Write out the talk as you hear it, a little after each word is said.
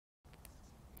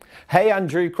Hey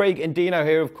Andrew, Craig and Dino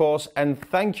here, of course, and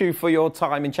thank you for your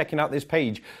time in checking out this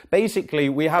page. Basically,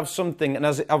 we have something, and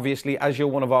obviously, as you're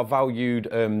one of our valued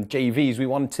JVs, we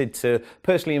wanted to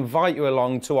personally invite you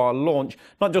along to our launch.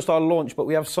 Not just our launch, but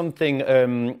we have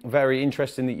something very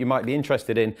interesting that you might be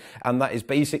interested in, and that is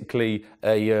basically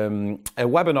a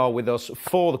webinar with us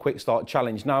for the Quick Start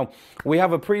Challenge. Now, we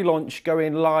have a pre-launch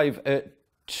going live at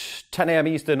 10 a.m.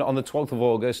 Eastern on the 12th of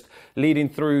August, leading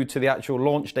through to the actual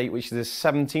launch date, which is the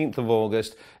 17th of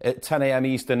August at 10 a.m.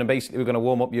 Eastern. And basically, we're going to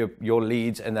warm up your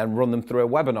leads and then run them through a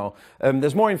webinar.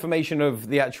 There's more information of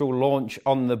the actual launch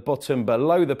on the button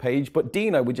below the page. But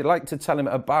Dino, would you like to tell him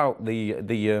about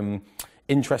the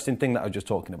interesting thing that I was just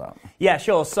talking about? Yeah,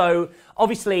 sure. So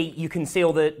obviously you can see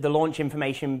all the launch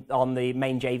information on the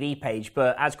main JV page,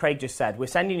 but as Craig just said, we're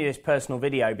sending you this personal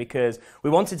video because we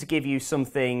wanted to give you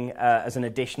something as an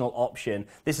additional option.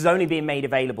 This is only being made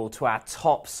available to our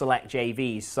top select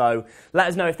JVs, so let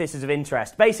us know if this is of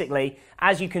interest. Basically,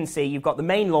 as you can see, you've got the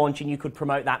main launch and you could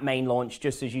promote that main launch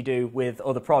just as you do with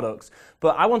other products.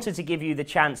 But I wanted to give you the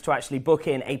chance to actually book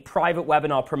in a private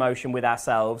webinar promotion with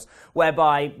ourselves,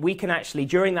 whereby we can actually,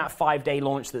 during that 5-day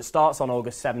launch that starts on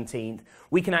August 17th,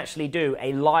 we can actually do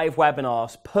a live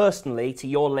webinar personally to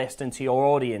your list and to your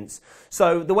audience.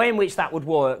 So the way in which that would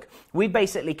work, we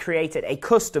basically created a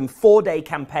custom 4-day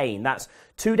campaign. That's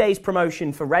 2 days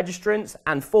promotion for registrants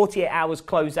and 48 hours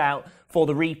closeout for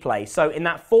the replay. So in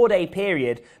that 4-day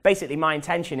period, basically my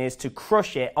intention is to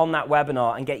crush it on that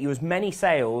webinar and get you as many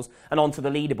sales and onto the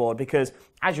leaderboard, because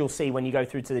as you'll see when you go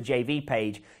through to the JV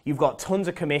page, you've got tons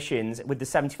of commissions with the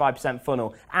 75%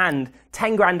 funnel and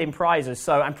 10 grand in prizes.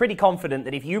 So I'm pretty confident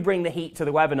that if you bring the heat to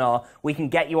the webinar, we can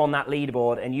get you on that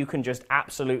leaderboard and you can just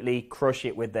absolutely crush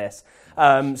it with this.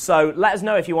 So let us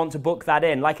know if you want to book that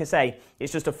in. Like I say,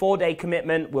 it's just a 4-day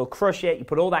commitment. We'll crush it. You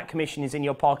put all that commission is in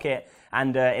your pocket,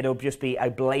 and it'll just be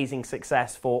a blazing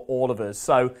success for all of us.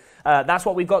 So that's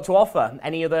what we've got to offer.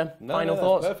 Any other final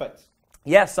thoughts? Perfect.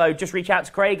 Yeah, so just reach out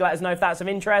to Craig, let us know if that's of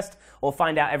interest, or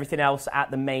find out everything else at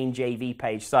the main JV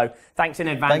page. So thanks in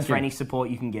advance for any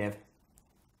support you can give.